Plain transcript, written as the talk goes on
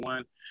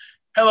One.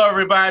 Hello,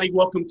 everybody.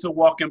 Welcome to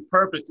Walk in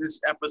Purpose. This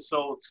is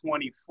episode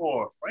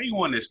 24. For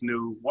anyone that's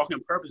new, Walk in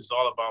Purpose is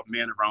all about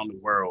men around the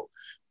world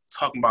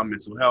talking about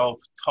mental health,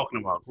 talking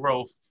about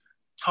growth,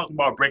 talking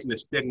about breaking the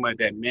stigma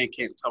that men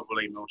can't talk about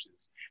their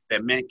emotions,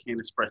 that men can't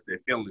express their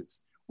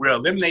feelings. We'll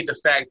eliminate the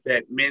fact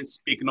that men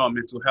speaking on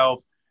mental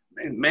health,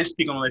 men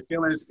speaking on their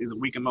feelings is a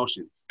weak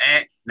emotion.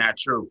 Not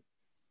true.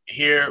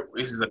 Here,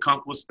 this is a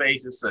comfortable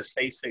space. It's a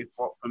safe space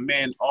for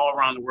men all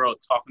around the world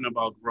talking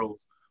about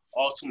growth,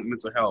 ultimate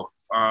mental health.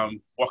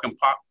 Walking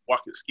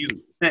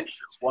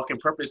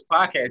Purpose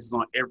podcast is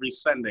on every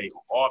Sunday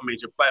on all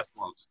major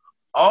platforms.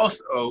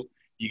 Also,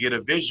 you get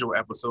a visual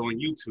episode on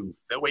YouTube.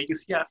 That way you can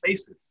see our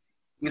faces.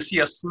 You can see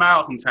us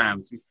smile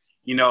sometimes.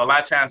 You know, a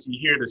lot of times you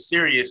hear the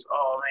serious,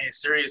 oh man,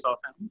 serious all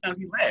the time. Sometimes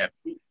we laugh.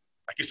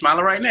 Like you're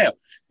smiling right now.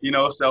 You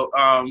know, so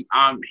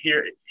I'm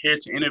here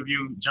to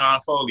interview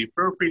John Foley.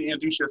 Feel free to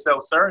introduce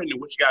yourself, sir, and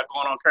what you got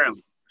going on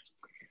currently.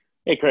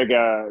 Hey, Craig.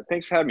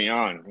 Thanks for having me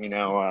on.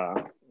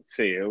 Let's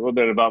see a little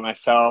bit about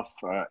myself.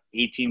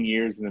 18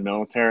 years in the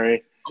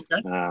military.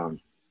 Okay.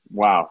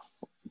 Wow,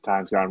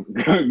 time's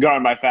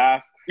gone by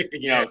fast.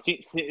 Yeah.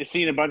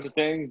 Seen a bunch of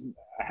things.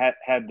 I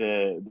had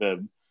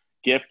the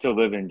gift to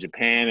live in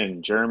Japan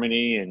and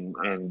Germany,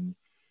 and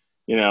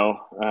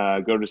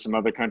go to some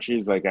other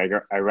countries like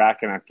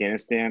Iraq and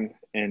Afghanistan.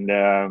 And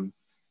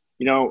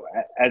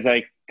as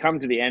I come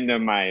to the end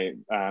of my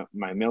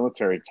my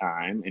military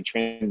time and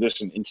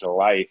transition into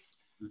life.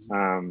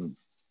 Mm-hmm.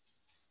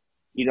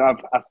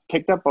 I've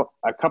picked up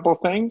a couple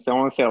of things. I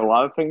want to say a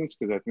lot of things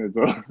because I think it's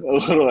a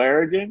little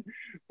arrogant,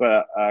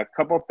 but a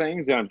couple of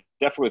things that I've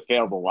definitely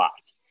failed a lot.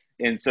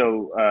 And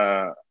so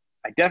I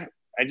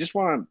just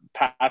want to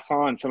pass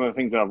on some of the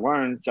things that I've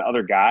learned to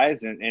other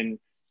guys and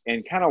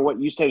kind of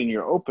what you said in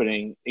your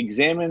opening,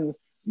 examine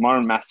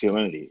modern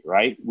masculinity,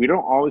 right? We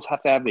don't always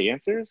have to have the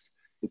answers.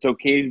 It's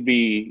okay to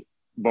be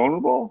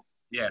vulnerable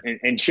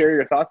and share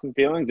your thoughts and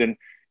feelings. And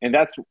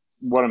that's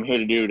what I'm here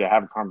to do, to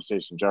have a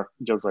conversation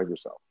just like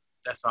yourself.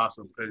 That's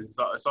awesome because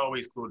it's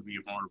always cool to be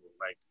vulnerable.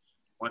 Like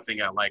one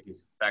thing I like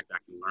is the fact I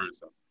can learn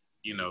something.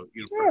 You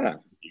can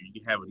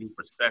have a new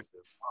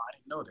perspective. Oh, I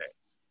didn't know that.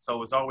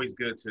 So it's always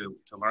good to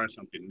learn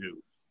something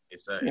new.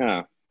 It's a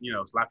lot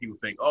of people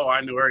think, oh,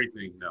 I know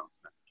everything. No,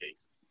 it's not the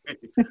case.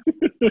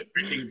 The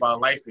great thing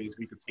about life is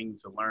we continue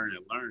to learn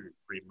and learn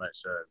pretty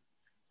much.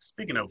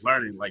 Speaking of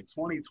learning, like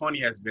 2020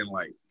 has been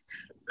like,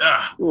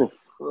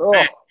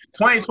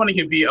 2020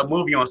 can be a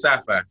movie on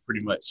sci-fi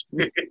pretty much.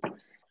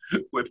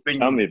 With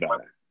things Tell me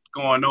about it.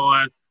 Going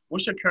on.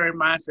 What's your current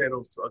mindset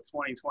of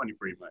 2020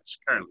 pretty much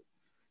currently?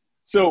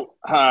 So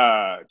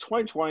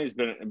 2020 has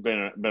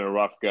been a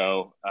rough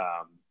go,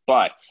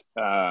 but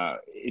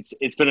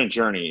it's been a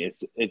journey.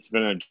 It's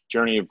been a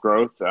journey of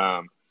growth.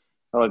 I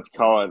like to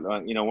call it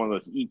one of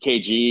those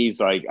EKGs,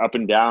 like up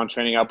and down,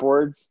 trending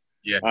upwards.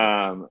 Yeah.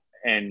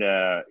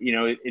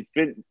 It's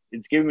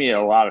given me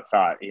a lot of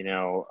thought.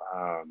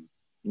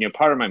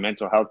 Part of my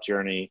mental health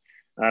journey.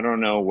 I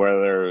don't know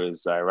whether it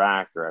was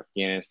Iraq or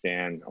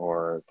Afghanistan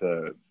or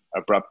the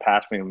abrupt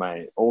passing of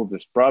my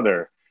oldest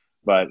brother,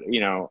 but,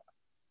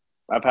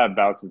 I've had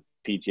bouts of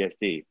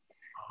PTSD.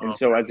 And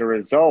so as a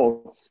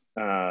result,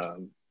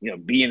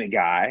 being a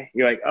guy,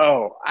 you're like,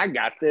 oh, I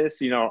got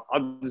this,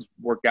 I'll just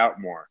work out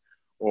more,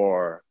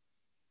 or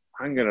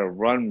I'm going to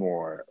run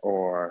more,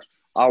 or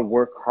I'll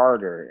work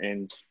harder.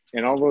 And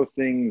all those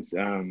things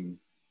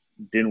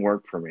didn't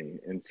work for me.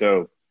 And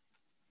so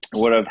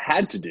what I've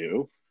had to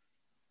do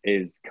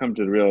is come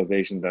to the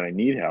realization that I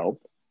need help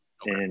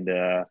and,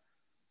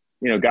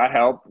 got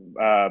help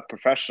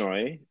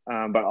professionally.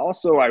 But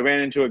also I ran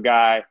into a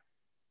guy,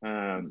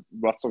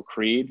 Russell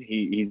Creed.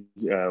 He's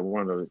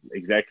one of the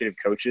executive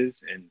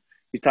coaches, and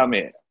he taught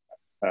me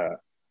a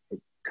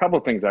couple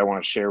of things I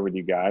want to share with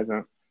you guys.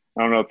 I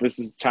don't know if this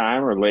is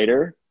time or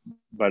later,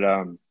 but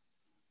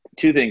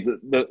two things.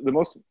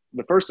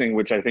 The first thing,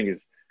 which I think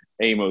is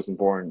most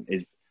important,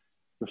 is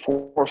the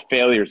four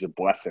failures of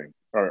blessing,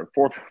 or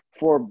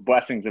four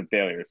blessings of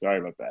failure. Sorry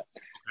about that.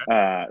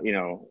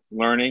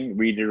 Learning,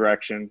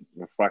 redirection,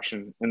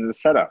 reflection, and the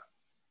setup.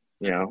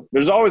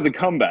 There's always a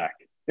comeback.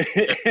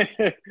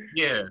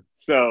 Yeah.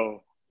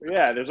 So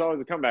there's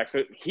always a comeback.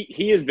 So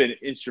he has been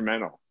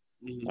instrumental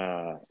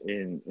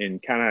in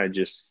kind of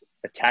just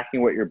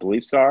attacking what your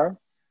beliefs are,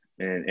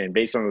 and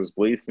based on those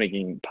beliefs,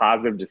 making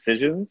positive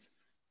decisions,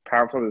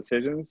 powerful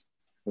decisions,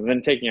 and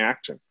then taking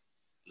action.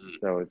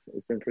 So it's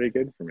been pretty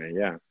good for me.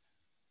 Yeah.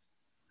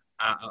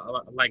 I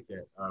like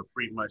that.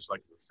 Pretty much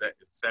like a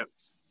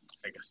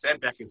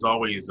setback is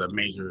always a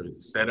major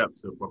setup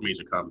for a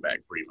major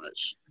comeback. Pretty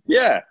much.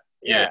 Yeah.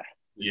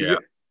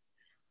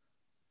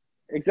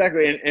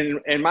 Exactly.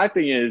 And my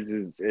thing is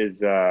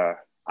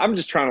I'm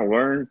just trying to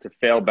learn to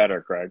fail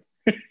better, Craig.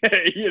 Like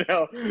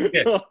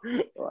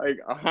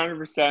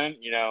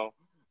 100%.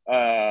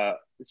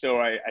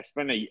 So I just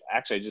spent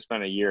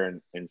a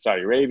year in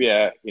Saudi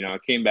Arabia. I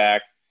came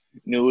back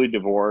newly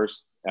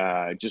divorced.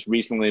 Just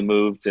recently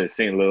moved to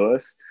St.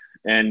 Louis,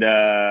 and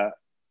I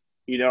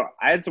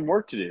had some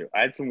work to do.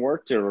 I had some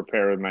work to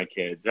repair with my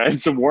kids. I had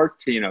some work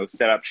to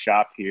set up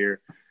shop here.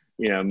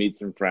 meet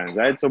some friends.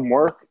 I had some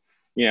work,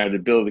 to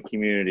build a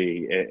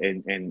community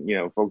and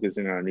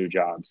focusing on a new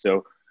job.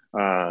 So,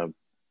 all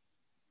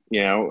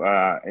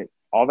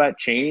that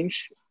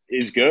change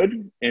is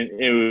good,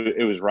 and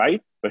it was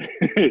right, but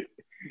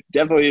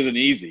definitely isn't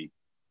easy.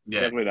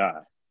 Yeah. Definitely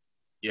not.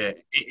 Yeah.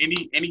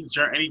 Any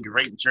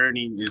great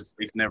journey is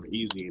never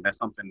easy, and that's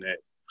something that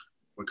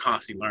we're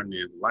constantly learning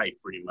in life,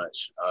 pretty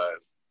much. I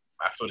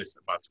feel this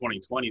about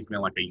 2020 has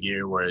been like a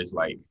year where it's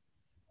like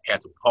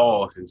had to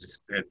pause and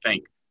just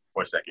think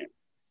for a second.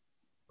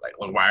 Like,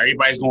 well, why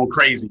everybody's going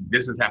crazy?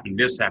 This has happened.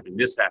 This happened.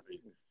 This happened.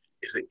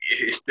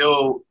 It's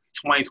still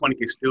 2020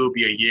 can still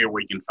be a year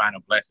where you can find a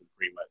blessing.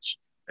 Pretty much,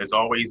 there's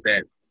always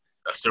that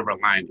a silver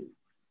lining,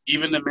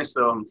 even in the midst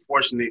of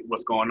unfortunate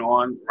what's going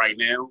on right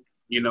now.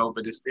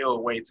 But it's still a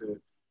way to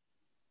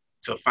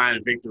find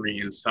a victory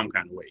in some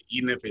kind of way,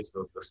 even if it's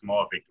the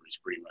small victories.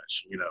 Pretty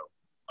much,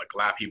 like a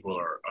lot of people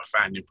are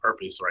finding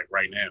purpose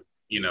right now.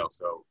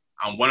 So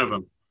I'm one of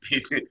them.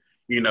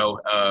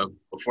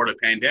 Before the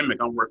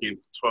pandemic, I'm working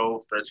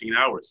 12, 13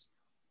 hours.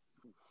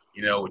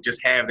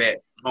 Just have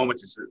that moment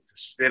to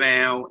sit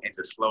down and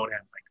to slow down.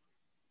 Like,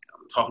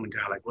 I'm talking to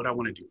God, like, what I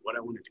want to do, what I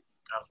want to do.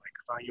 I was like,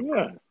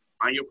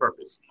 find your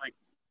purpose. I'm like,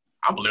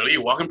 I'm literally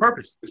a walking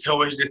purpose.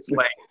 So it's just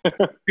like,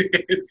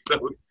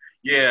 so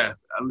yeah,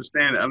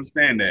 understand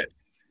that,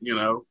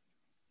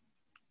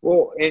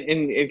 Well,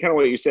 and kind of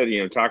what you said,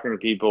 talking to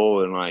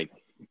people and like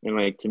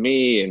to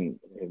me and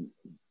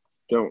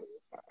don't,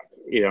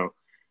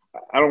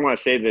 I don't want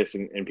to say this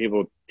and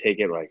people take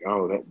it like,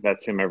 oh,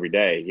 that's him every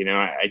day.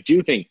 I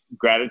do think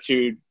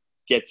gratitude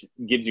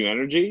gives you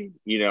energy,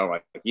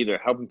 like either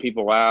helping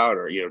people out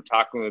or,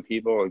 talking with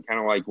people, and kind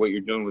of like what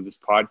you're doing with this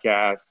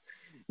podcast,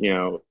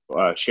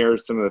 share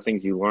some of the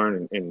things you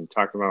learn and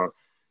talk about,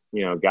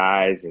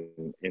 guys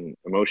and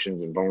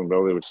emotions and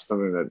vulnerability, which is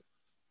something that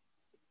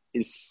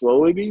is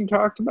slowly being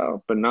talked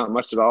about, but not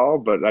much at all.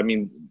 But I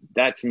mean,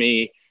 that to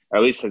me,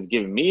 at least has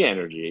given me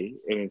energy.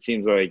 And it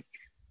seems like,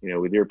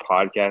 with your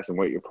podcast and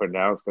what you're putting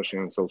out, especially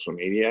on social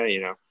media,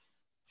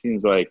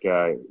 seems like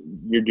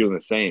you're doing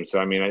the same. So,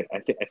 I mean,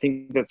 I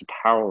think that's a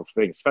powerful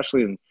thing,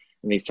 especially in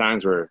these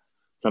times where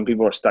some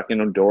people are stuck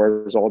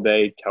indoors all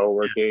day,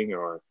 teleworking,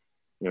 or,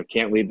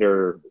 can't leave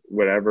their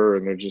whatever.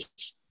 And they're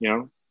just,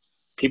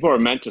 people are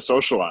meant to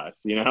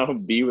socialize,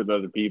 be with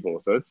other people.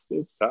 So it's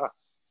tough.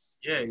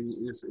 Yeah,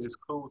 it's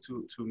cool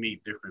to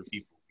meet different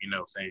people,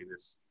 saying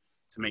this,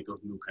 to make those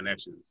new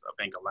connections. I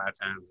think a lot of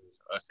times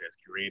us as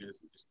creators,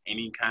 just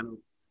any kind of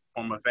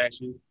form of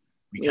fashion,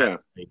 we kind of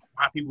like,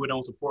 why people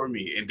don't support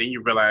me? And then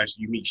you realize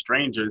you meet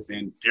strangers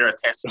and they're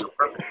attached to your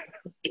purpose.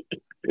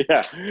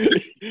 Yeah.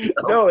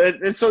 No,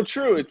 it's so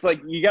true. It's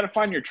like, you got to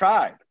find your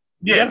tribe.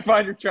 You got to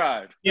find your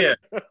tribe. Yeah.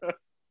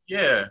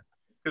 Yeah.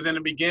 Because in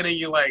the beginning,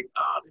 you're like,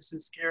 oh, this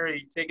is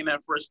scary. Taking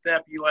that first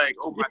step, you're like,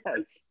 oh my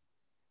goodness.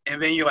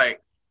 And then you're like,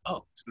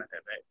 oh, it's not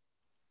that bad.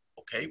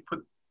 Okay,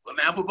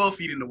 now put both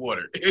feet in the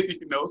water.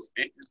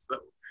 So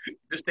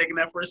just taking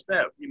that first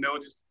step,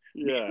 just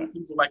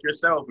people like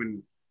yourself,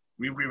 and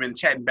we've been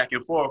chatting back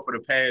and forth for the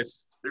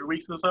past 3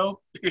 weeks or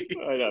so.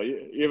 I know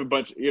you have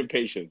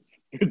patience.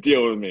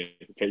 Deal with me,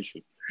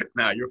 patience.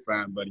 Nah, you're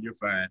fine, buddy. You're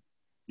fine.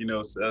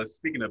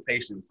 Speaking of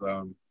patience,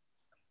 our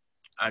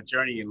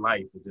journey in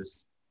life it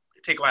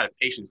take a lot of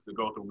patience to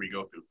go through what we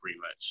go through, pretty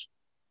much.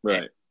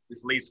 Right. And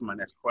this leads to my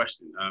next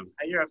question. Have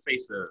you ever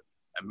faced a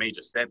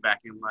major setback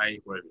in life,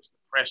 whether it's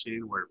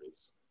depression, whether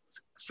it's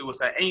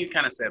suicide, any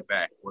kind of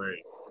setback where you're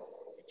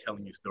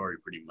telling your story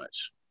pretty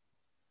much?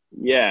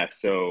 Yeah.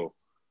 So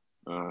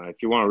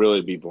if you want to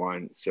really be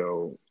blunt,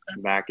 so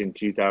back in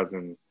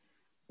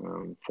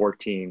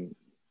 2014,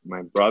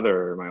 my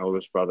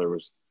oldest brother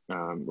was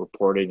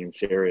reporting in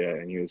Syria,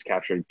 and he was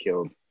captured and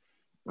killed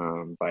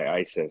by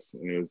ISIS.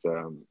 And it was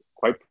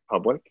quite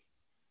public.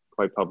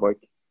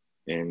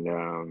 And,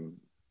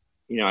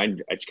 I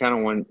just kind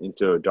of went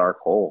into a dark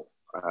hole.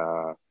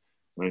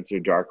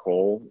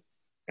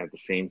 At the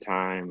same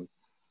time,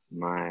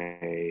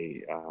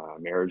 my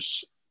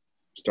marriage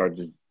started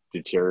to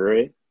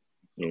deteriorate,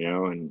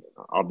 and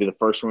I'll be the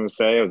first one to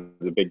say I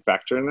was a big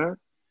factor in that.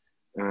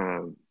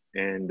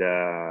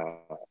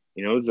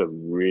 It was a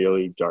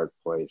really dark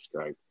place,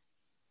 Greg,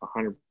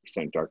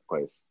 100% dark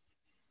place.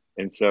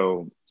 And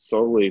so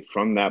slowly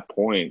from that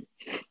point,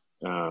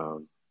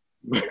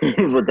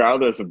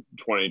 regardless of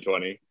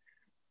 2020,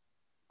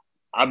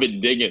 I've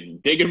been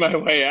digging my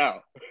way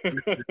out,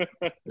 and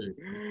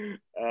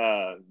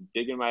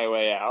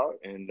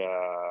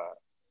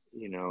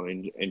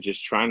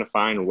just trying to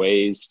find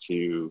ways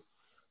to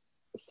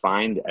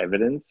find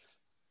evidence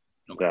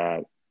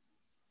that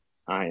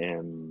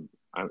I'm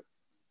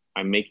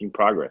making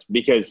progress,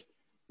 because,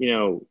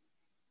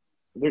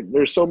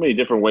 there's so many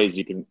different ways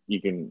you can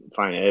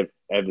find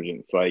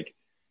evidence, like,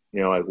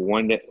 like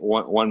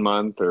one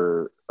month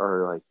or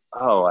like,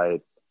 oh,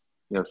 I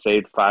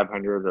saved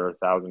 $500 or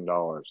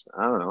 $1,000.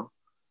 I don't know.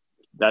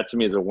 That to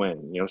me is a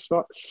win.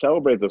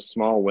 Celebrate those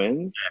small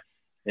wins.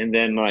 Yes. And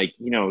then, like,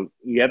 you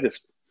have this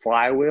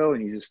flywheel,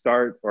 and you just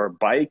start, or a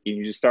bike, and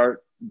you just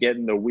start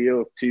getting the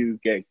wheels to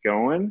get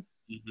going.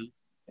 Mm-hmm.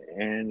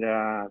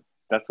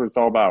 that's what it's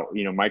all about.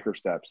 Micro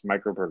steps,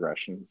 micro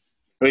progressions.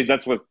 At least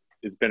that's what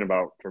it's been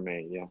about for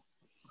me. Yeah.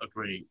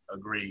 Agree.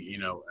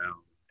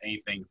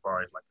 Anything as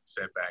far as like a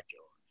setback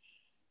or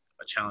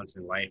a challenge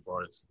in life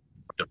or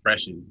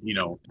depression.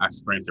 I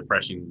experienced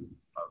depression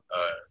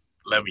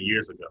 11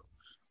 years ago,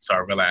 so I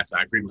realized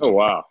I agree with Oh you.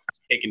 wow.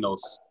 Taking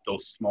those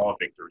small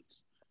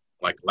victories.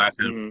 Like last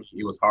time,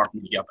 it was hard for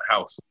me to get out the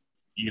house.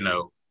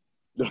 Yeah,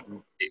 I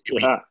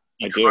cry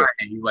do.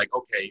 and you're like,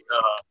 okay,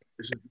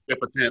 this is the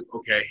fifth attempt.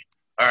 Okay,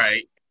 all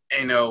right.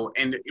 And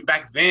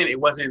back then it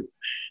wasn't.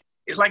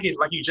 It's like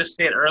you just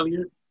said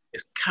earlier.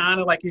 It's kind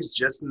of like it's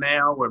just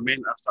now where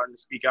men are starting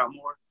to speak out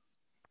more.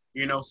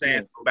 You know what I'm saying?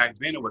 Yeah. Back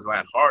then it was a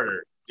lot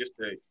harder just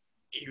to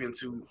even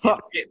to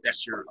admit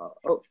that you're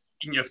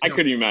in your I feelings.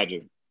 couldn't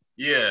imagine.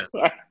 Yeah.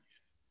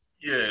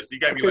 Yeah. So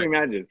you gotta I be couldn't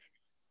like, imagine.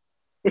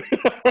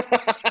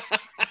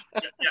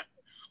 yeah.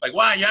 Like,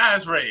 why are your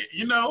eyes red?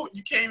 You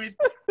can't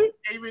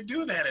even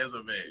do that as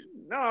a man.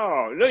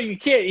 No, you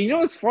can't.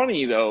 What's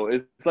funny though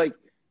is it's like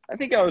I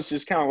think I was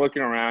just kind of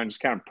looking around, just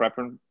kind of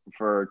prepping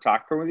for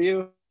talking with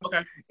you.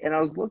 Okay. And I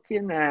was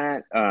looking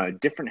at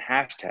different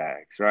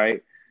hashtags,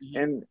 right?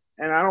 Mm-hmm.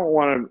 And I don't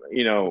want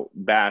to,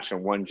 bash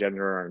on one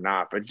gender or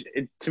not, but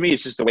to me,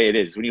 it's just the way it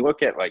is. When you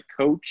look at like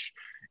coach,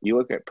 you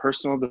look at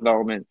personal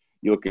development,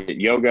 you look at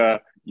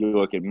yoga, you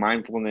look at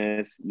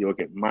mindfulness, you look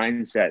at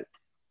mindset.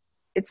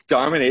 It's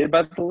dominated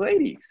by the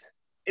ladies.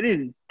 It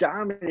is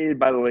dominated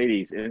by the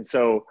ladies, and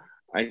so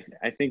I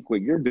think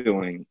what you're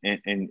doing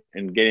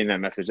and getting that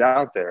message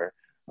out there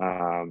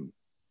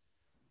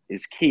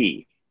is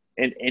key.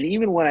 And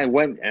even when I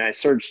went and I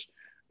searched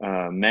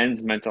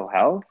men's mental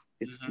health,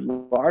 it's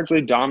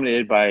largely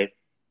dominated by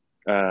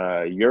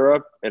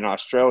Europe and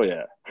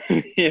Australia,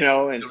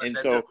 and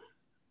so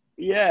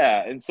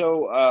yeah, and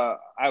so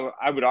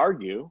I would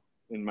argue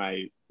in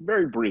my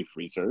very brief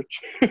research,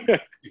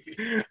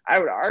 I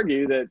would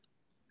argue that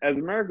as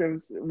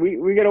Americans,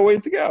 we got a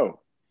ways to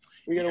go.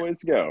 We got a ways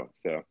to go.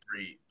 So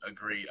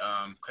agreed.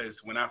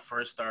 Because when I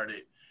first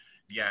started,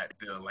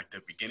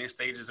 the beginning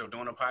stages of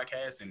doing a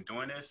podcast and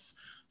doing this,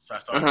 so I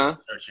started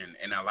researching,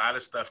 and a lot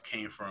of stuff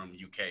came from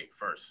UK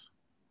first.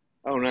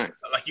 Oh, nice.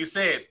 Like you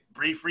said,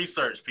 brief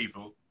research,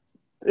 people.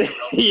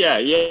 Yeah.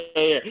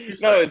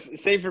 No,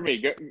 it's same for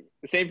me.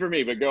 Same for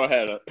me, but go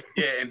ahead.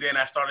 Yeah, and then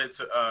I started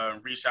to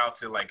reach out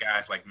to like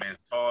guys like Men's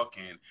Talk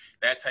and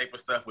that type of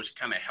stuff, which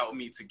kind of helped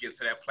me to get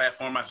to that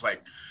platform. I was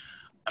like,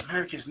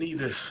 Americans need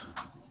this.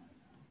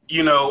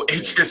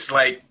 It's just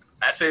like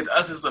I said,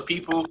 us as the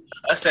people,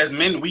 us as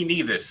men, we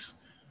need this.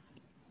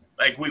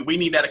 Like we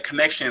need that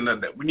connection,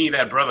 we need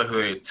that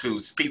brotherhood to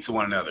speak to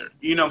one another.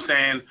 You know what I'm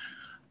saying?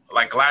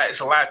 Like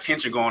it's a lot of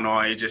tension going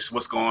on. It's just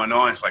what's going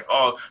on. It's like,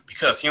 oh,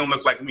 because he don't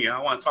look like me, I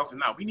want to talk to him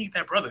now. We need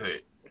that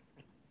brotherhood.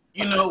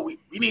 We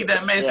need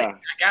that man saying,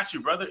 I got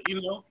you, brother.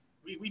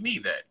 We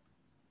need that.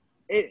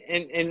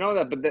 And know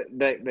that, but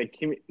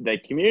that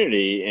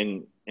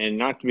community and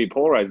not to be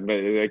polarized,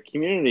 but the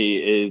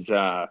community is,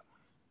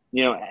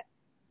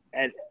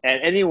 at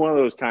any one of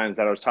those times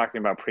that I was talking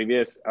about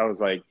previous, I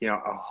was like,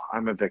 oh,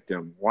 I'm a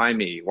victim. Why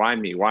me? Why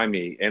me? Why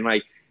me? And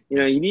like,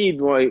 you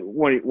need like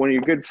one of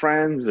your good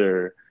friends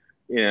or,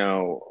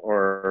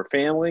 or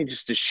family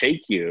just to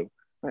shake you.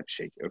 Not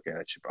shake you. Okay,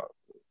 that's about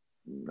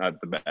not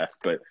the best,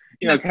 but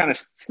kind of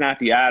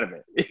snap you out of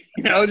it.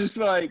 Just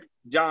like,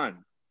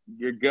 John,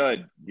 you're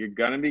good. You're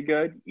gonna be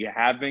good. You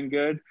have been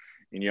good,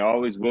 and you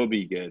always will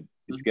be good.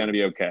 It's gonna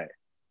be okay.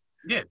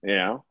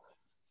 Yeah.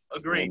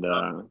 Agreed.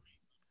 And,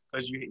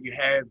 because you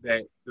have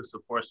the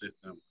support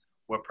system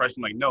where a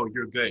person like, no,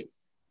 you're good.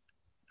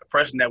 A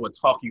person that would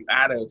talk you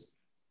out of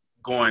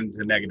going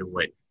the negative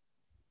way.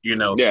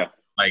 Yeah.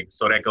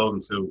 So that goes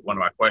into one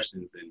of my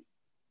questions, and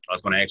I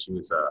was going to ask you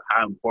is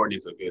how important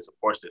is a good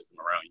support system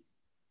around you,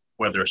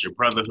 whether it's your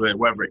brotherhood,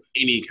 whether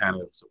any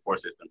kind of support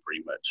system,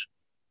 pretty much.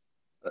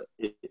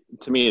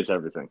 To me, it's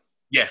everything.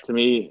 Yeah. To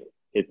me,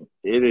 it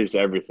is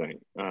everything.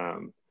 I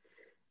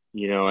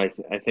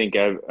think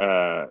I've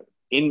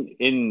in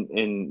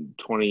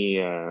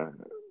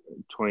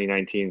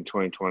 2019,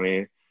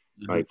 2020,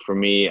 like for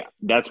me,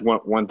 that's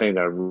one thing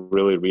that I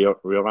really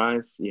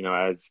realized,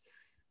 as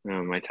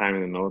my time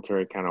in the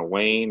military kind of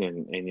waned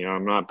and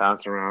I'm not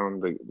bouncing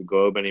around the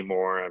globe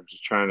anymore. I'm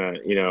just trying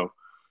to,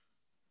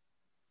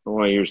 I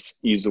want to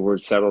use the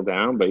word settle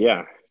down, but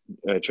yeah,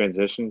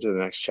 transition to the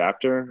next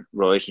chapter.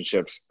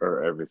 Relationships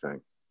are everything.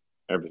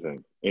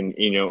 And,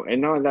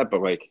 and not only that,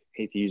 but like,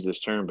 hate to use this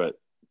term, but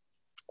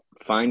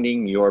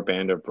finding your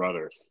band of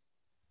brothers,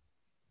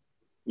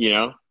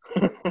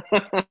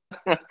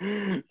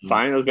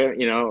 find those,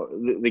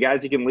 the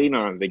guys you can lean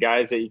on, the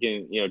guys that you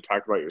can,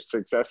 talk about your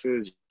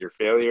successes, your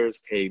failures.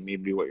 Hey,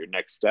 maybe what your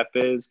next step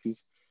is.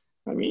 Cause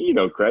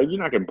Craig, you're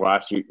not going to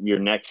blast your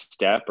next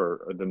step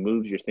or the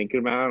moves you're thinking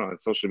about on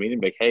social media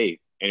and be like, hey,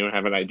 anyone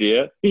have an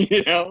idea?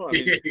 Yeah.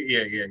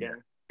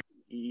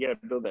 You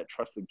got to build that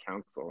trusted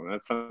counsel. And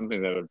that's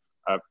something that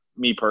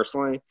me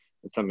personally,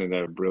 it's something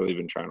that I've really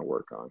been trying to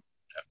work on.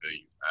 I feel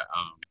you.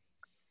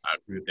 I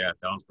agree with that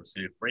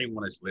 1,000%. For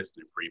anyone that's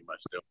listening, pretty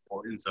much the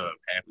importance of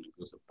having a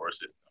good support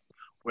system,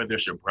 whether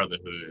it's your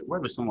brotherhood,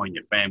 whether it's someone in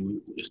your family,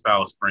 your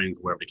spouse, friends,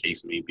 wherever the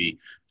case may be.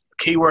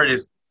 The key word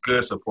is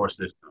good support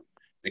system.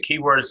 The key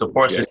word is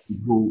support Yes.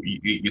 system who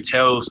you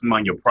tell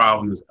someone your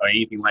problems or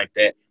anything like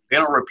that. They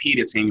don't repeat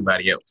it to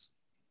anybody else.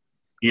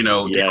 You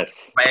know, they don't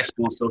Yes. blast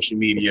on social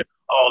media.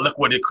 Oh, look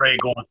what did Craig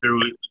going through.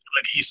 Look,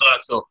 he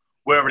sucks. So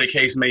wherever the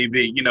case may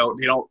be, you know,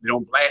 they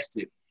don't blast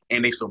it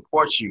and they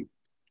support you.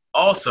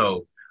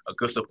 Also, a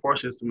good support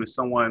system is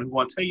someone who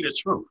want to tell you the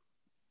truth.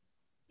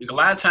 Like, a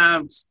lot of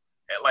times,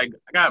 like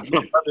I got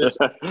my brothers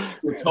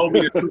who told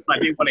me the truth, and I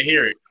didn't want to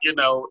hear it. You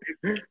know,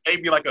 it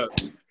gave me like a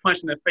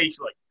punch in the face,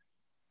 like,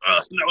 oh,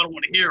 it's not what I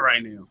want to hear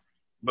right now.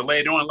 But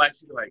later on in life,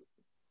 you're like,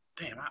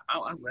 damn,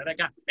 I'm glad I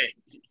got that.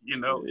 You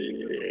know,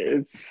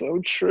 It's so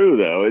true,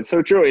 though. It's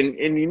so true,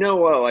 and you know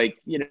what? Like,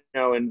 you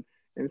know, and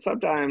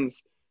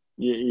sometimes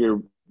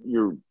your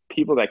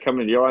people that come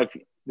into your life,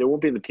 they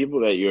won't be the people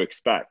that you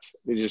expect.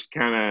 They just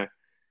kind of,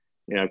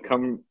 you know,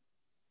 come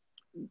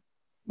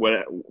what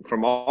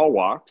from all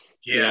walks,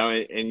 yeah, you know,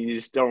 and you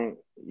just don't.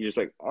 You're just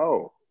like,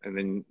 oh, and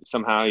then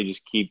somehow you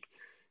just keep,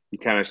 you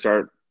kind of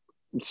start,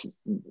 you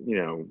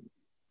know,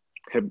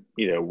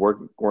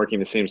 working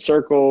the same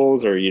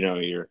circles, or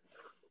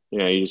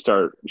you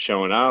start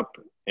showing up,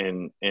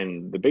 and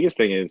the biggest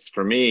thing is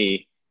for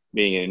me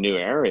being in a new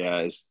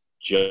area is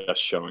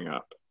just showing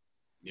up.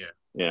 yeah,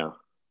 Yeah.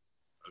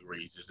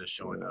 agree. Just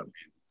showing up,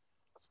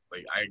 and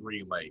like I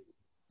agree. Like,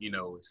 you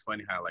know, it's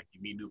funny how like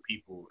you meet new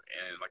people,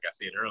 and like I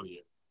said earlier,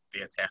 they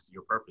attach to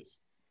your purpose.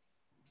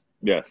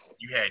 Yes.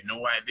 You had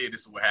no idea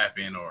this is what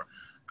happened, or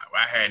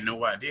I had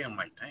no idea. I'm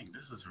like, dang,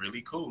 this is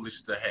really cool.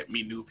 Just to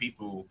meet new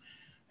people.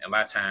 And a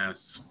lot of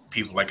times,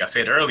 people, like I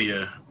said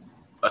earlier,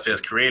 us as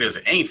creators,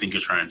 anything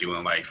you're trying to do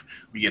in life,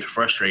 we get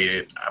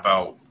frustrated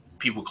about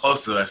people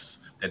close to us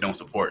that don't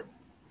support.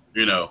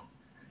 You know.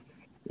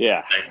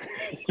 Yeah.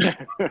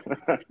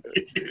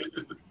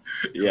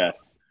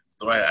 Yes.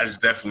 So I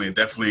just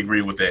definitely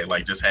agree with that.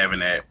 Like just having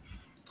that,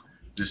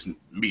 just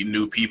meeting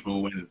new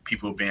people and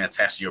people being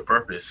attached to your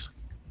purpose.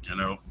 You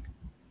know.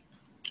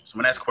 So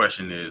my next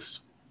question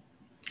is,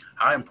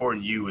 how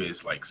important you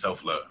is like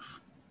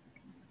self-love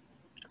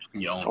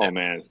in your own Oh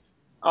man.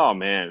 Oh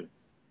man.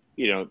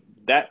 You know,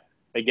 that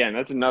again,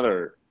 that's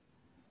another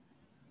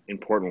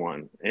important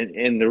one.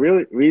 And the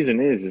real reason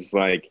is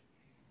like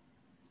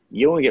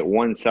you only get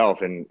one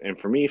self, and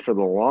for me for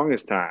the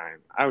longest time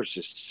I was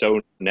just so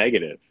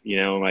negative, you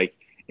know, like,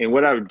 and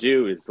what I would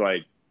do is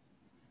like,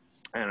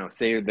 I don't know,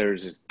 say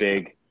there's this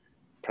big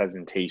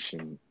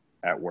presentation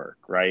at work,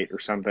 right, or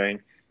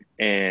something,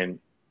 and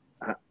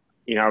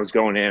you know, I was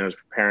going in, I was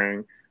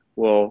preparing.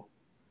 Well,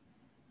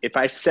 if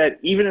I said,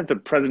 even if the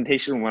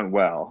presentation went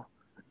well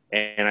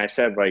and I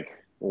said like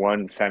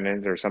one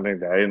sentence or something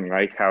that I didn't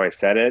like how I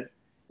said it,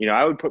 you know,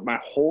 I would put my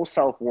whole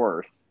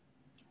self-worth,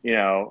 you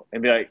know,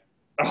 and be like,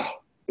 oh,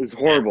 it was yeah,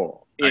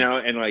 horrible, you I, know,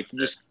 and like you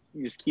just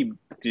keep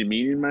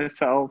demeaning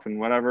myself and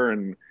whatever,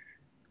 and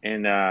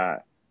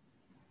it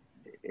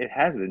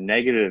has a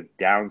negative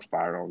down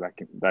spiral that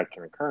can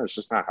occur. It's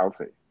just not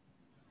healthy.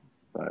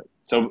 But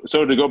so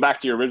to go back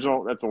to your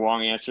original, that's a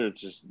long answer.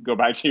 Just go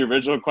back to your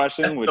original that's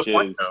question, the which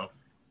point is, though.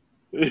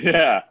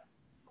 yeah,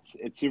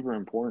 it's super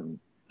important.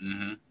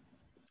 Mm-hmm.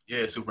 Yeah,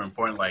 it's super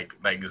important. Like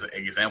this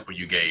example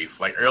you gave.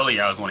 Like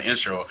earlier, I was on the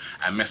intro,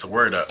 I messed a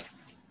word up,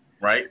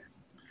 right?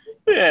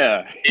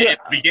 Yeah, In yeah.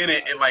 the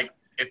beginning, it like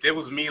if it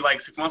was me like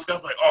 6 months ago,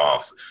 I'm like,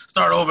 oh,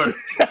 start over.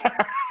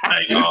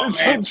 Like, oh It's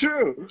man. so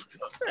true.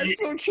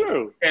 It's so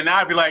true. And now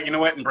I'd be like, you know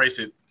what? Embrace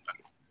it.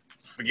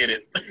 Forget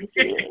it.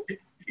 Yeah.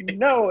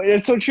 No,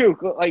 it's so true.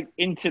 Like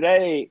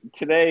today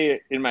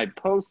in my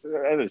post,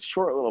 I had a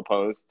short little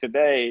post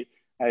today.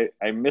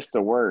 I missed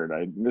a word.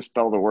 I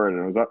misspelled a word,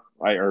 and it was up.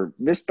 Or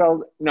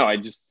misspelled. No, I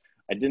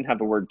didn't have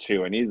the word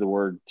two. I needed the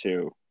word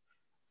two.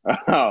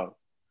 Oh,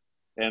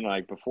 and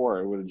like before,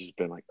 it would have just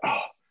been like,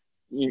 oh,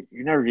 you're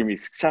never gonna be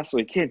successful.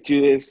 You can't do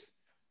this.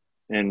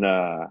 And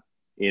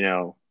you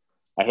know,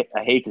 I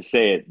hate to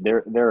say it.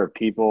 There are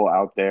people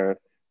out there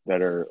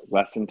that are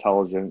less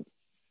intelligent,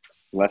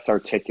 less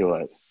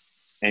articulate,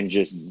 and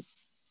just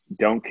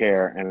don't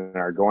care and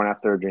are going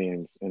after their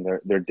dreams, and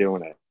they're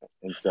doing it.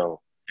 And so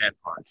That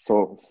part.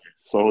 so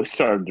slowly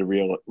started to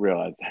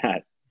realize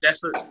that.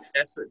 That's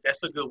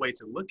a good way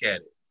to look at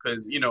it.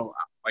 Because, you know,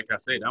 like I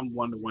said, I'm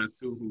one of the ones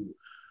too who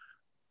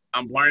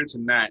I'm learning to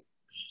not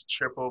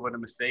trip over the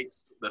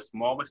mistakes, the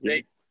small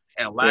mistakes.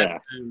 And a lot of Yeah.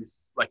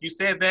 times, like you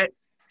said that,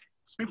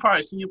 we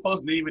probably seen your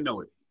post, didn't even know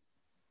it.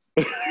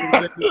 You know what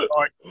I'm saying?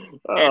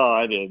 Oh,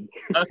 I did.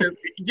 I said,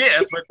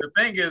 yeah, but the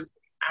thing is,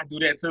 I do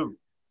that too.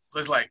 So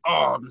it's like,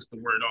 oh, I missed the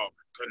word. Oh,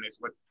 my goodness.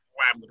 Why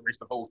I'm going to erase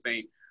the whole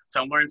thing?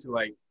 So I'm learning to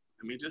like,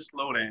 let me just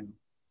slow down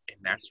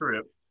and not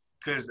trip.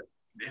 Because,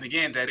 and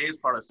again, that is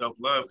part of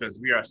self-love because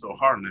we are so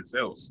hard on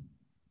ourselves.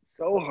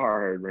 So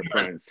hard, my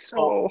friend. So,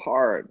 So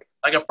hard.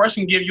 like a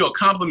person give you a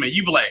compliment,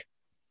 you be like,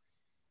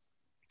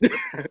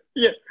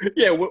 Yeah.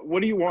 Yeah.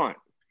 What do you want?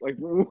 Like,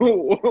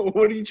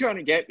 what are you trying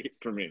to get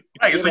from me?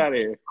 right, Get it's like out of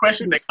here.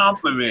 question the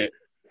compliment.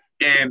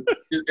 And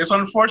it's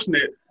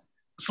unfortunate.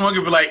 Someone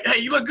could be like, hey,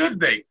 you look good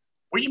today.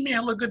 What do you mean I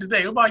look good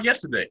today? What about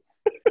yesterday?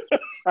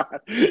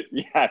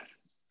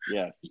 Yes.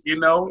 Yes. You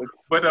know,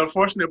 but the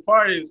unfortunate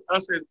part is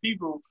us as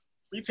people,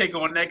 we take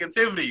on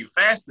negativity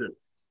faster.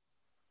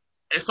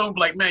 And someone be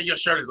like, man, your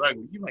shirt is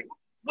ugly. You're like,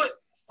 what?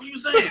 What are you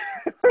saying?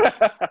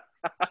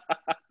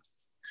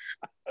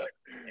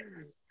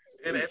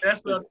 And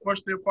that's the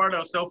unfortunate part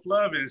of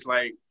self-love is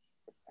like,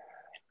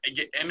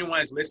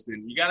 anyone's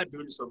listening, you got to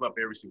build yourself up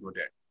every single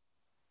day.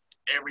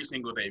 Every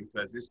single day,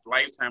 because this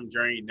lifetime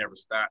journey never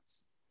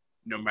stops.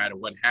 No matter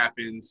what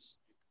happens,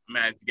 no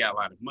matter if you got a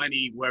lot of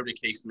money, whatever the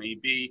case may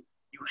be,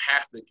 you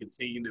have to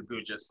continue to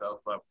build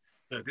yourself up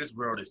because this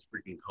world is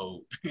freaking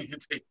cold. You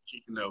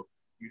know,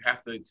 you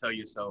have to tell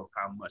yourself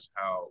how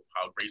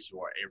great you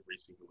are every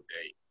single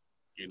day.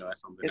 You know,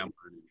 that's something I'm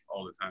learning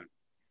all the time.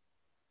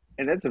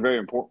 And that's a very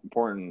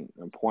important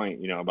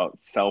point, you know, about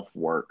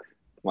self-work.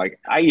 Like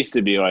I used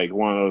to be like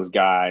one of those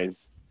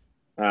guys,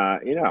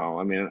 you know,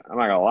 I mean, I'm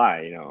not gonna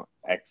lie, you know,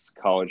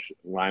 ex-college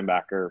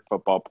linebacker,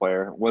 football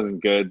player,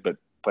 wasn't good, but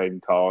played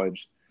in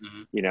college,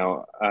 you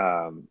know,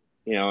 and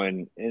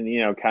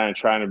you know, kind of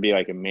trying to be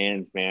like a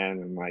man's man.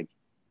 And like,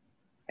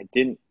 I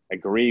didn't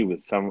agree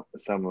with some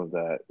of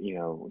the, you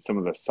know, some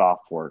of the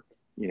soft work,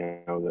 you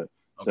know,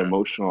 the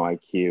emotional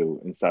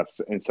IQ and stuff.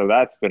 And so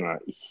that's been a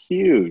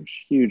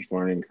huge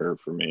learning curve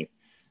for me.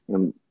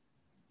 I'm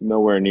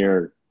nowhere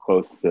near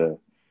close to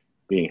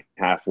being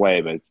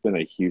halfway, but it's been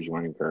a huge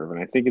learning curve. And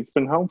I think it's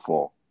been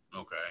helpful.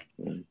 Okay.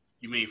 Yeah.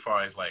 You mean as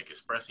far as like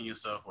expressing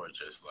yourself or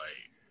just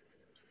like?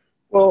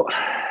 Well,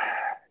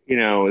 you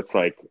know, it's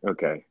like,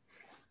 okay.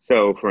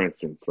 So for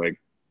instance, like,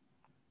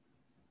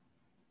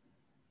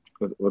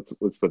 let's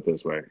put it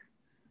this way.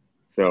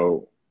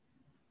 So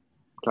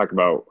talk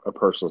about a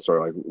personal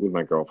story, like with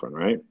my girlfriend,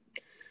 right?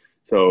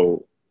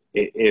 So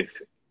if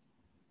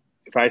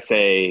I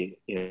say,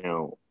 you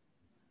know,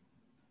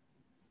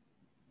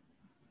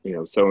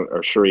 so,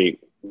 or Sheree,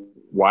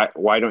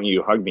 why don't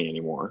you hug me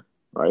anymore?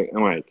 Right?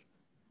 I'm like,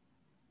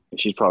 and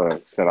she's probably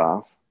like set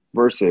off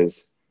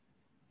versus,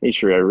 hey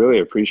Sheree, I really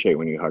appreciate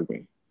when you hug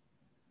me.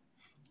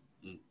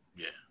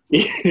 Yeah.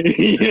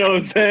 You know what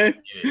I'm saying?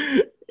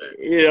 Yeah.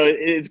 You know,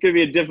 it's going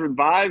to be a different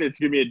vibe. It's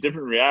going to be a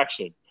different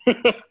reaction.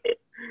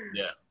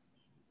 Yeah.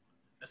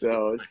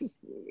 So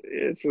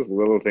it's just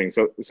little things.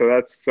 So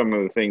that's some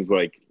of the things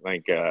like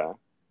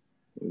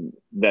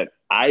that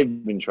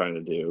I've been trying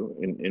to do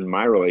in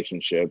my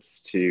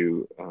relationships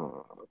to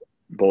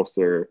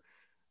bolster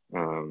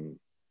you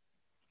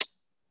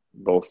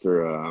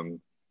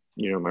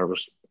know,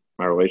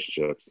 my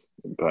relationships.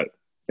 But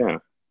yeah.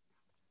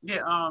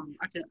 Yeah,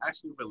 I can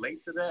actually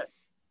relate to that.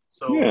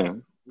 So yeah.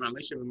 My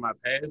relationship in my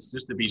past,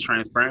 just to be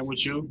transparent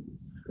with you,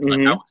 like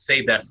I would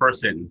say that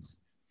first sentence,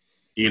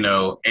 you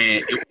know,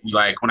 and it would be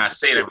like when I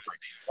say that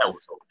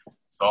was so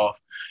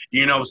soft,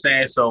 you know what I'm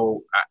saying?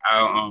 So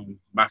I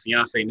my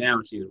fiance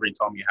now, she's already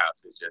taught me how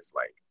to just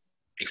like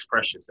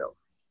express yourself.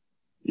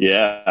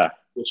 Yeah.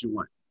 What you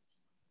want.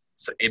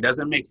 So it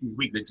doesn't make you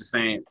weak that you're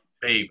saying,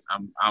 babe,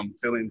 I'm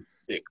feeling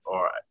sick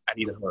or I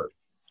need a hug.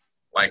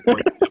 Like for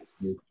example,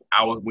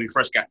 when we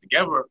first got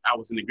together, I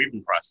was in the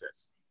grieving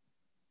process.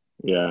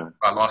 Yeah.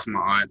 I lost my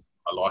aunt,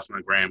 I lost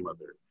my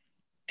grandmother.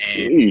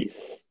 And Jeez.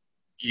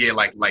 yeah,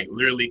 like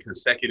literally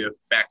consecutive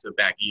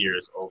back-to-back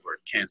years over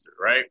cancer,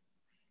 right?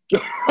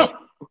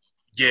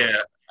 Yeah,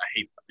 I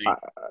hate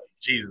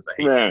Jesus, I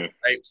hate that,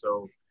 right?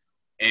 So,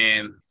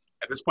 and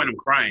at this point, I'm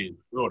crying.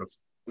 We on the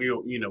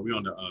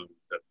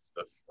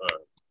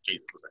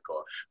Jesus, what's that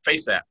called?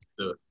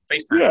 The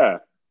FaceTime. Yeah,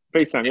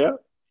 FaceTime. Yeah.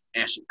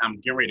 And I'm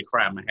getting ready to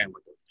cry. I'm having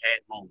like a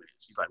bad moment.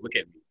 She's like, "Look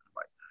at me." I'm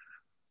like,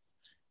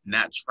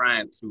 not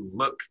trying to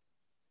look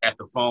at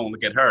the phone,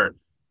 look at her.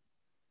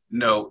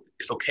 No,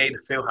 it's okay to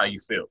feel how you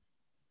feel.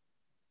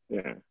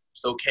 Yeah.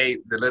 It's okay.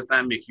 Let's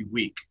not make you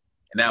weak.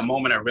 In that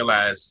moment, I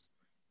realized,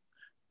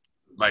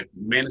 like,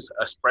 men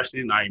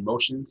expressing our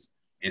emotions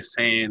and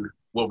saying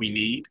what we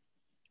need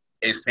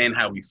and saying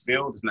how we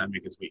feel does not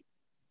make us weak.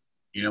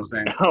 You know what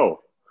I'm saying?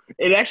 Oh,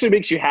 it actually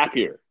makes you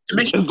happier. It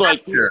makes you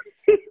happier.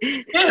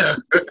 Yeah.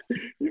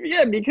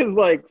 Yeah, because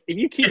like if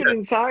you keep it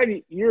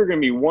inside, you're gonna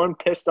be one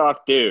pissed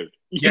off dude.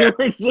 Yeah.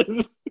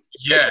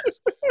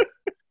 Yes.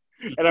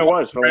 And I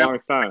was for a long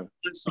time.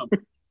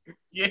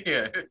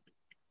 Yeah.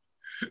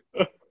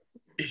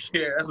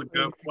 Yeah, that's a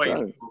good point.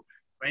 So, if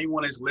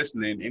anyone is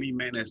listening, any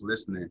man that's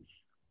listening,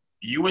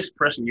 you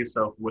expressing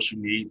yourself what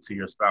you need to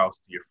your spouse,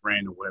 to your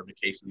friend, or whatever the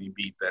case may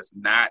be, does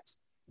not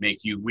make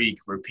you weak.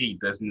 Repeat,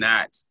 does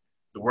not.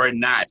 The word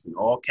 "not" in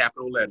all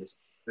capital letters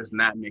does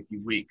not make you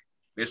weak.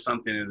 It's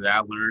something that I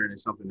learned.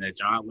 It's something that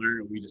John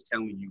learned. We're just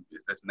telling you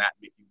this does not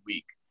make you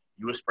weak.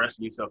 You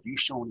expressing yourself. You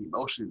showing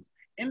emotions.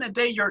 In the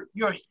day, you're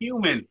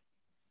human.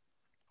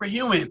 We're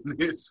human.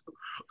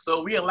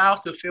 So we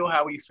allowed to feel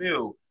how we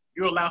feel.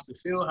 You're allowed to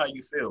feel how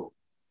you feel.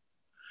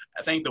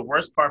 I think the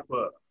worst part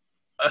for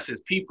us as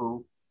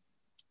people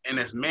and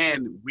as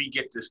men, we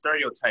get the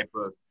stereotype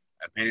of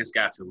a man has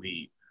got to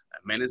lead.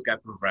 A man has got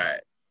to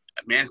provide.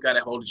 A man's got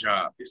to hold a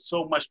job. There's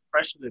so much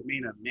pressure to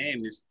being a man,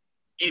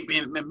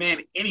 being a man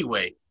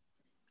anyway.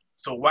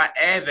 So why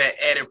add that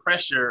added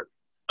pressure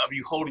of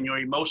you holding your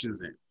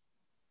emotions in?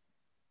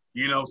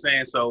 You know what I'm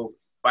saying? So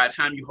by the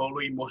time you hold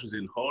all your emotions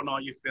and holding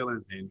all your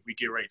feelings and we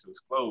get ready to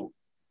explode.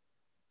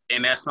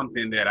 And that's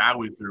something that I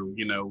went through,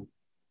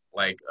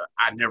 like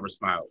I never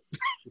smiled.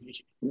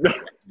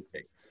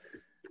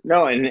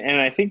 No,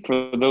 and I think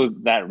for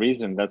that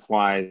reason, that's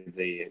why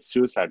the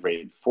suicide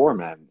rate for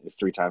men is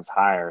 3 times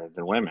higher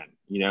than women.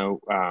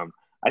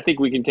 I think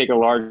we can take a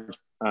large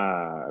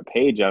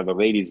page out of the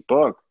lady's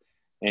book,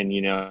 and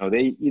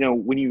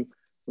when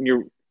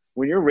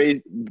you're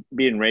raised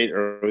being raised,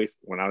 or at least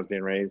when I was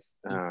being raised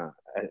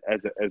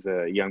as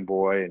a young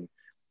boy, and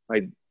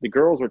like the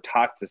girls were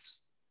taught to,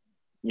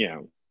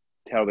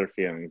 tell their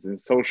feelings and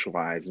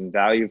socialize and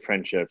value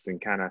friendships and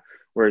kind of,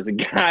 whereas the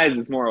guys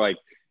it's more like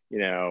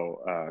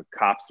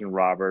cops and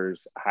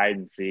robbers, hide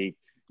and seek.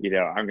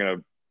 I'm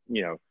gonna,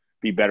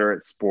 be better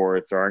at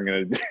sports, or I'm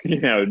gonna,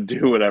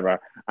 do whatever.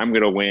 I'm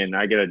gonna win.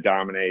 I gotta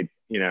dominate.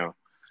 Yeah.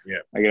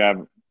 I gotta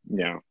have,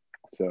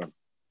 so.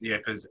 Yeah,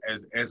 because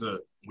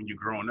when you're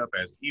growing up,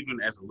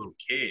 even as a little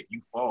kid, you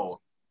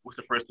fall. What's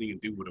the first thing you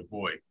do with a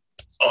boy?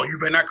 Oh, you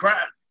better not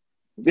cry.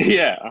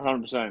 Yeah,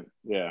 100%.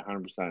 Yeah,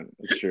 100%.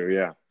 It's true.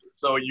 Yeah.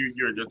 So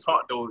you're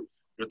taught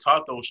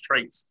those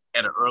traits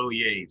at an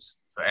early age.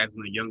 So as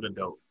a young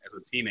adult, as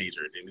a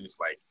teenager, then it's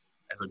like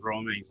as a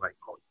grown man, he's like,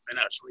 oh, you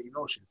better not show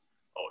emotion.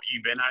 Oh,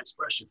 you better not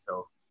express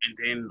yourself. And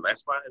then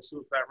that's why the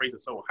suicide rate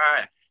is so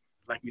high.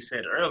 It's like you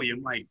said earlier,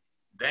 I'm like,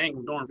 dang,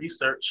 I'm doing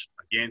research.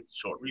 Again,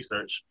 short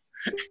research.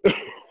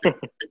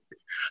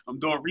 I'm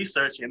doing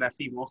research and I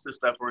see most of the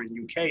stuff are in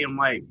the UK. I'm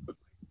like,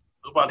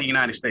 what about the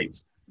United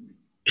States?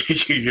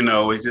 It's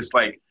just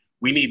like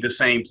we need the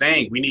same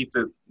thing. We need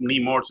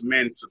more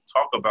men to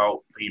talk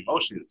about the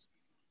emotions.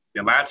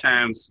 And a lot of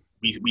times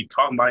we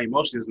talk about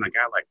emotions and the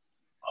guy like,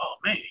 oh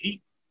man,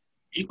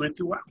 he went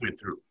through what I went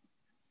through.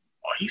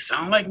 Or he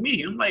sound like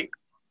me. I'm like,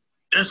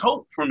 there's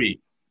hope for me.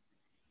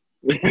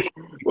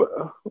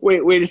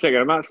 Wait a second.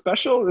 I'm not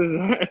special.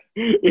 Man.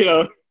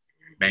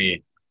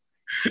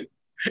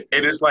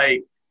 And it's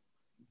like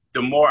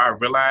the more I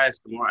realize,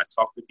 the more I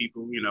talk to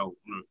people, on a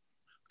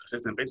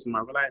consistent basis, I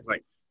realize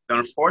like the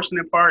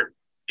unfortunate part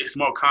is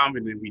more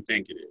common than we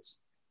think it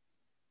is.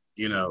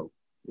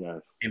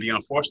 Yes. And the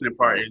unfortunate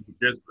part is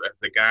there's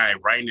a guy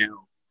right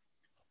now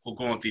who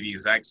going through the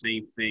exact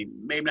same thing,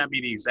 maybe not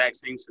be the exact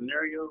same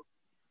scenario,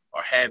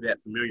 or have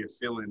that familiar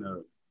feeling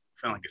of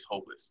feeling like it's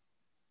hopeless.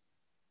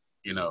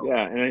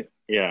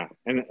 Yeah,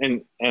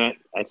 and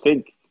I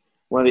think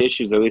one of the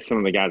issues, at least some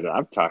of the guys that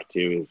I've talked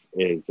to,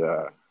 is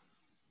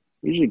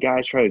usually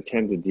guys try to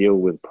tend to deal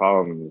with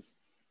problems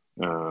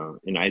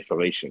in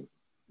isolation.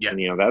 Yeah.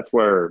 And that's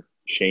where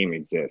shame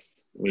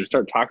exists. When you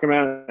start talking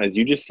about it, as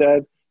you just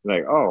said,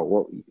 like, oh,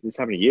 well, this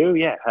happened to you?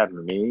 Yeah, it happened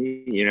to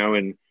me,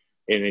 and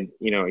it,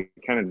 it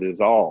kind of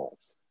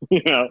dissolves,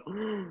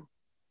 And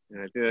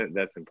I think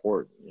that's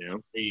important,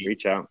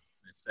 reach out.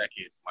 In a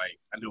second, like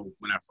I know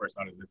when I first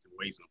started lifting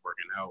weights and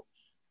working out,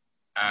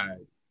 I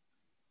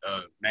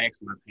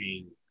maxed my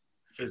pain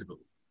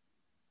physically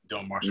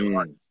doing martial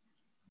arts,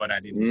 but I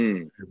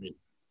didn't contribute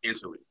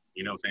mentally.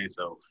 You know what I'm saying?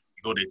 So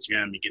you go to the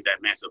gym, you get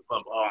that massive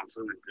pump. Oh, I'm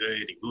feeling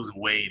good. You're losing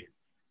weight.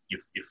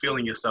 You're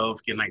feeling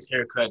yourself. Get a nice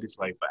haircut. It's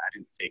like, but I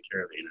didn't take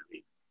care of the inner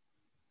me.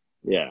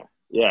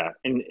 Yeah,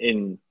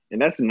 and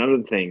that's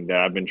another thing that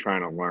I've been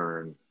trying to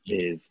learn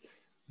is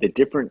the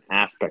different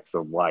aspects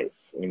of life.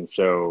 And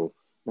so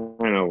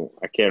I know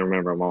I can't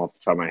remember them all off the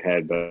top of my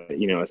head, but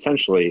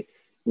essentially,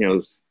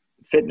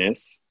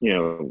 fitness,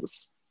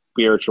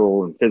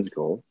 spiritual and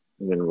physical,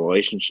 and then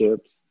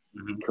relationships,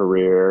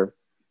 career,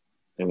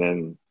 and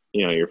then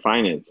your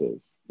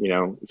finances.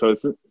 So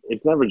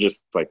it's never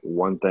just like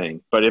one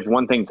thing. But if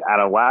one thing's out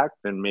of whack,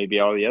 then maybe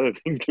all the other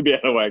things could be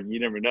out of whack. You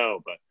never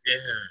know. But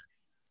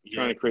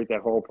trying to create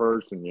that whole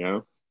person, Yeah,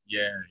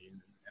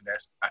 and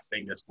I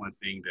think that's one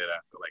thing that I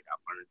feel like I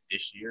learned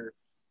this year.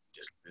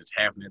 Just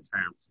having the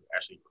time to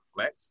actually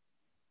reflect,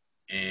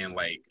 and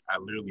like I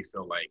literally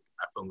feel like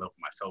I fell in love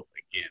with myself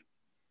again.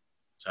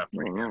 So I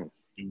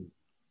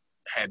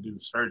had to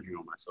do surgery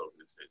on myself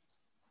in a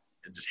sense.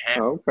 It just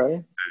happened.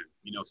 Okay.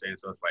 You know what I'm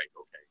saying? So it's like,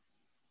 okay,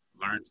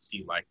 learn to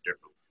see life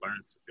differently. Learn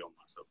to build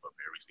myself up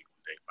every single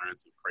day. Learn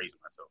to praise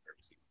myself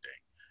every single day.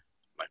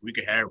 Like we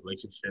could have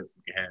relationships, we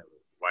could have a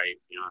wife,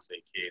 fiance,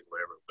 kids,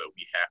 whatever, but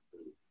we have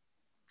to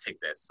take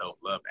that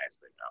self-love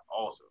aspect out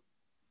also.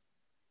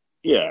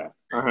 Yeah,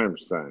 100%.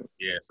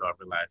 Yeah, so I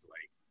realized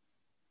like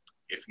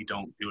if you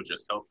don't build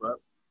yourself up,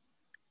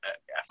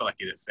 I feel like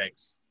it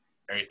affects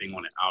everything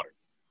on the outer.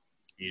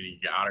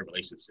 Your outer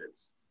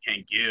relationships. You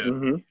can't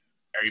give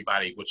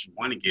everybody what you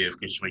want to give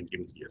because you ain't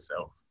giving to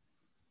yourself.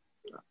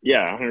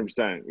 Yeah,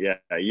 100%. Yeah,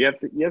 you have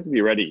to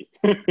be ready.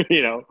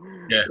 You have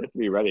to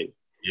be ready.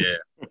 Yeah,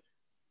 do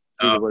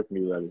the work and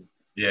be ready.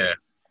 Yeah,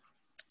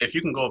 if you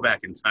can go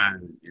back in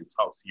time and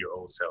talk to your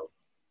old self,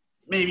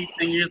 maybe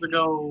 10 years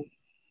ago,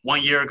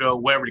 1 year ago,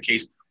 whatever the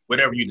case,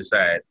 whatever you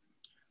decide,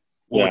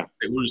 what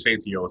would you say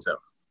to your old self?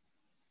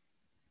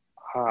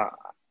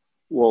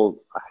 Well,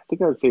 I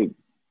think I would say,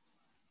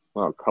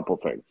 a couple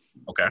things.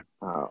 Okay.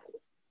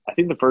 I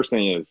think the first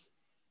thing is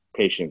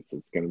patience,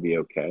 it's going to be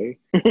okay.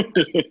 I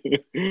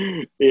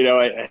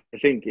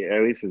think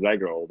at least as I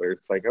grow older,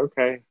 it's like,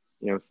 okay,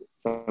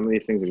 some of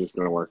these things are just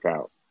going to work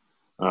out.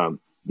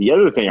 The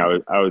other thing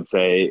I would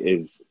say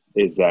is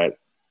that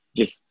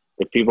just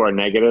if people are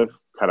negative,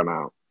 cut them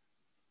out,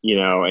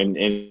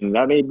 and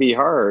that may be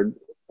hard,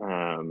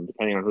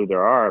 depending on who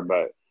there are,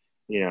 but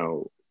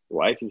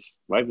life is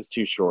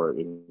too short,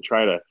 and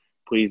try to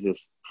please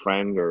this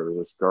friend or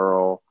this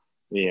girl,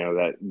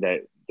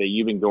 that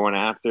you've been going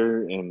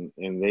after, and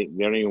they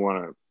don't even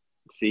want to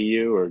see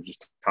you or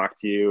just talk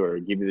to you or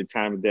give you the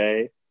time of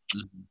day.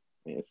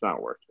 Mm-hmm. It's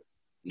not worth it.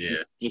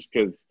 Yeah. Just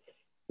because,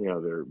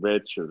 they're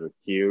rich or they're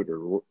cute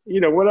or,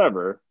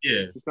 whatever.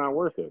 Yeah. It's not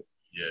worth it.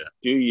 Yeah.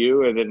 Do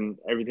you, and then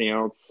everything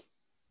else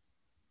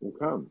will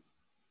come.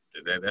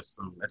 That's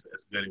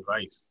good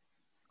advice.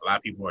 A lot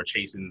of people are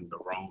chasing the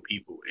wrong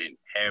people and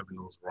having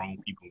those wrong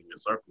people in your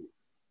circle.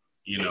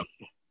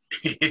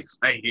 It's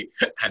like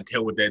I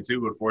dealt with that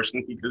too,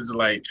 unfortunately, because it's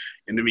like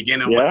in the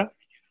beginning, yeah.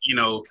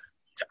 I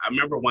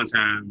remember one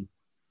time,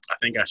 I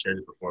think I shared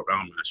this before, but I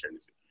don't know if I shared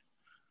this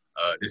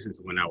again. This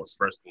is when I was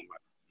first going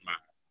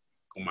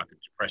through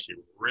depression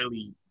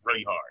really,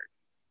 really hard.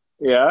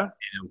 Yeah. And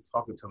I'm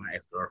talking to my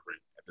ex-girlfriend.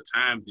 At the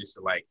time, this is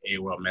like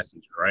AOL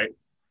Messenger, right?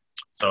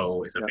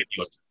 So it's a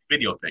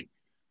video thing.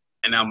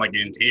 And I'm like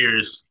in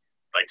tears,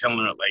 like telling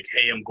her, like,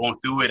 hey, I'm going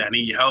through it. I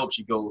need your help.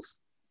 She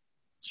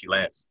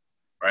laughs,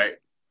 right?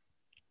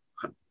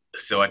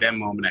 So at that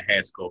moment, I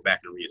had to go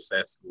back and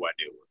reassess who I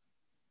deal with.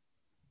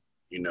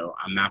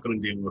 I'm not going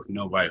to deal with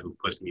nobody who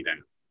puts me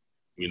down.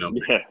 You know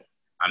what I'm saying?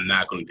 I'm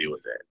not going to deal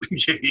with that.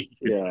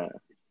 Yeah.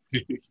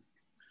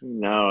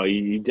 No,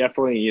 you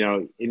definitely,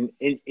 in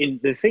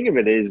the thing of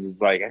it is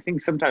like, I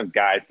think sometimes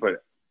guys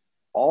put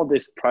all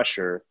this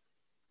pressure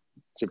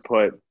to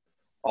put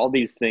all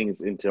these things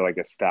into like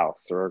a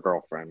spouse or a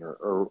girlfriend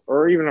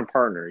or even a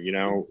partner,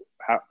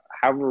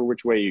 however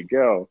which way you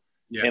go.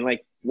 Yeah. And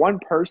like one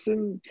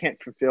person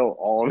can't fulfill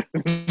all of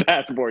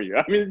that for you.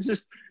 I mean, it's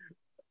just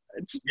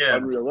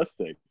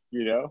unrealistic,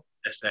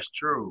 That's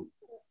true.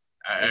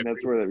 And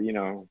that's where,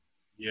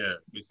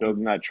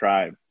 building that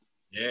tribe.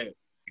 Yeah.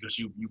 Because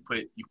you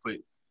put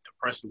the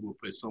person will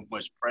put so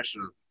much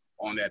pressure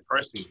on that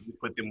person. You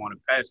put them on a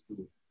pedestal.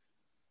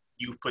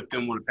 You put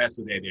them on a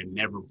pedestal that they're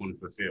never going to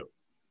fulfill.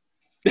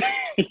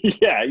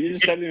 Yeah, you're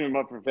just setting them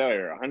up for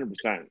failure, 100%.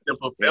 They're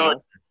for failure.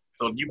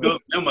 So you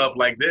build them up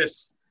like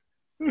this,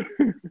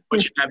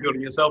 but you're not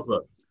building yourself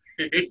up.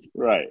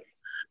 Right.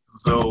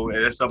 So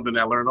that's something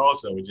I learned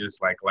also.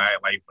 Just like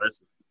life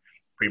lessons,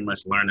 pretty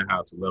much learning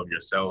how to love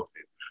yourself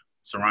and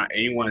surround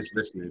anyone that's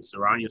listening.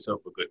 Surround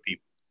yourself with good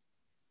people.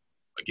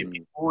 Get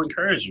people who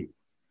encourage you.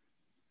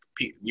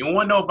 You don't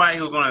want nobody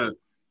who's going to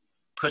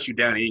put you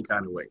down in any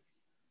kind of way.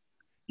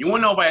 You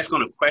want nobody that's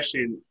going to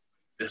question,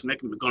 going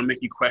to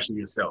make you question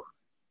yourself.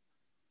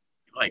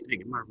 You're like,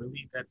 am I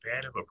really that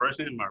bad of a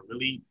person? Am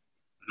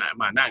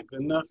I not good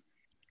enough?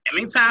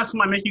 Anytime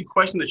somebody make you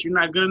question that you're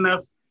not good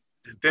enough,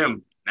 it's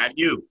them, not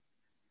you.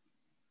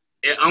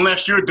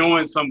 Unless you're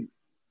doing something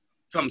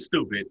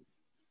stupid.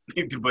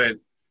 But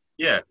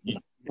yeah.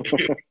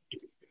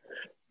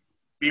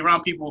 Be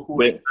around people who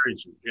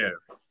encourage you. Yeah.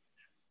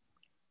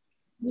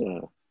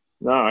 Yeah.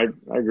 No, I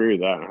agree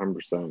with that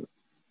 100%.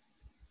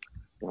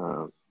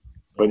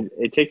 But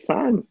it takes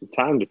time to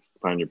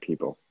find your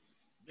people.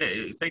 Yeah,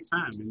 it takes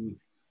time. And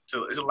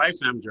so it's a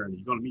lifetime journey.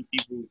 You're going to meet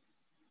people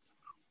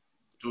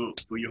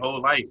through your whole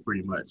life,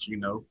 pretty much,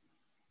 good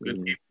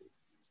people.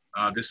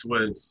 This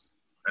was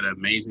an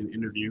amazing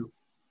interview.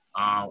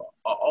 I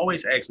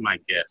always ask my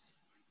guests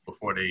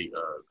before they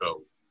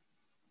go,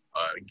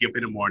 get up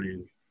in the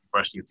morning,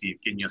 brushing your teeth,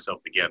 getting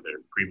yourself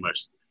together, pretty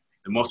much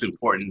the most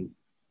important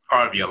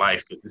part of your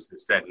life, because this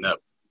is setting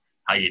up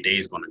how your day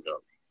is going to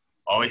go.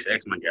 Always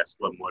ask my guests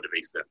what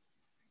motivates them.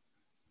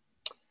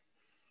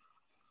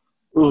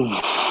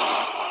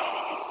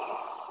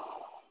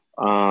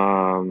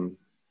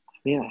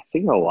 I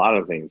think a lot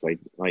of things.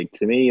 Like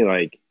to me,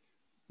 like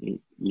I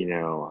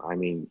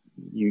mean,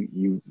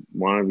 you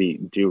want to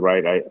do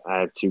right. I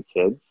have 2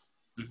 kids,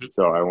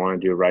 so I want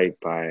to do right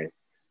by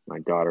my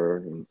daughter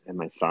and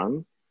my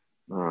son.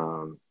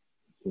 And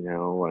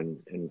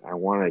I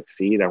want to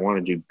exceed. I want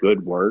to do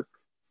good work.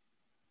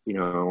 I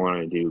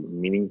want to do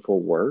meaningful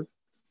work.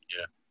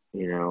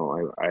 Yeah.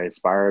 I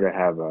aspire to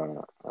have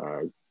a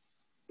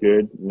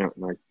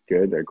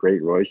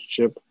great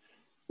relationship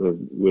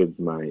with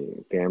my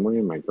family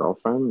and my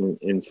girlfriend.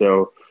 And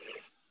so,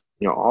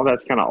 all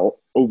that's kind of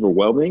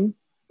overwhelming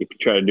if you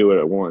try to do it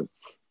at once,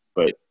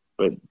 but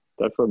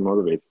that's what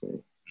motivates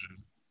me.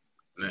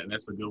 And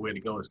that's a good way to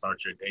go and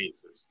start your day.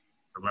 Just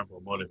remember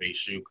what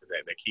motivates you, because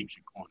that keeps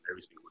you going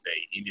every single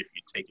day, even if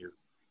you're taking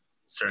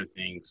certain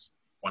things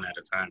one at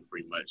a time,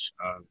 pretty much.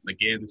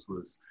 Again, this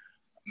was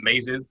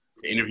amazing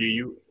to interview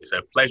you. It's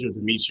a pleasure to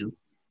meet you.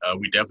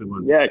 We definitely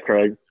want to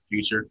Craig. In the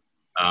future.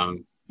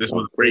 This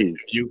was a great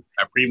interview.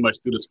 I pretty much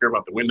threw the script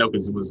out the window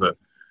because it was a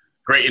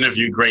great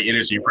interview, great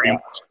energy, pretty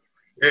much.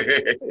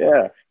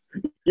 Yeah.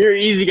 You're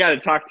an easy guy to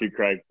talk to,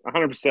 Craig.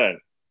 100%.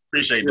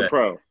 Appreciate You're that. a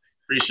pro.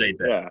 Appreciate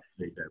that. Yeah.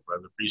 Appreciate that,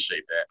 brother.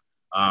 Appreciate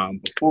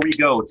that. Before we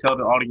go, tell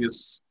the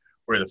audience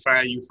where to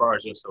find you as far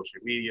as your social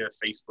media,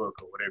 Facebook,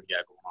 or whatever you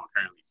got going on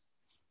currently.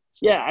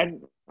 Yeah,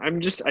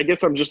 I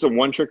guess I'm just a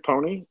one-trick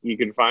pony. You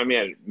can find me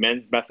at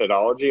Men's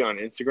Methodology on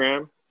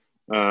Instagram.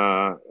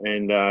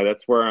 And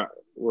that's where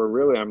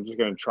really I'm just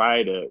going to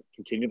try to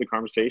continue the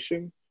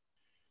conversation,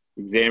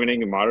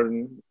 examining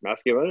modern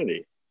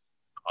masculinity.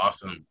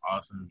 Awesome.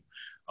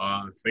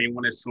 For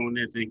anyone that's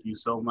tuning in, thank you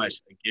so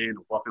much. Again,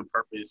 Walking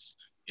Purpose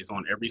is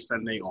on every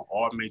Sunday on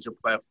all major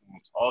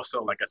platforms.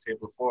 Also, like I said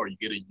before, you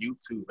get a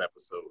YouTube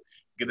episode,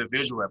 you get a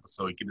visual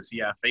episode, you get to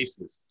see our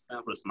faces.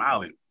 We're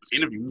smiling. This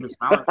interview, we've been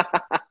smiling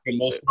for the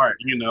most part,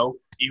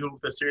 even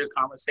with a serious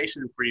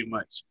conversation, pretty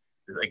much.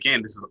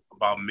 Again, this is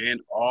about men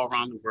all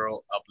around the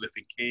world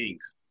uplifting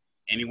kings.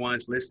 Anyone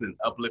that's listening,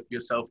 uplift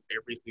yourself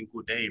every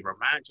single day.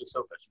 Remind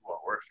yourself that you are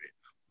worth it.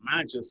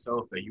 Remind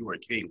yourself that you are a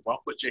king.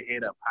 Walk with your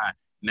head up high,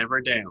 never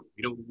down.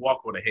 We don't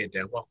walk with a head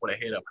down, walk with a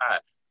head up high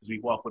because we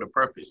walk with a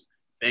purpose.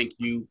 Thank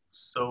you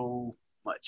so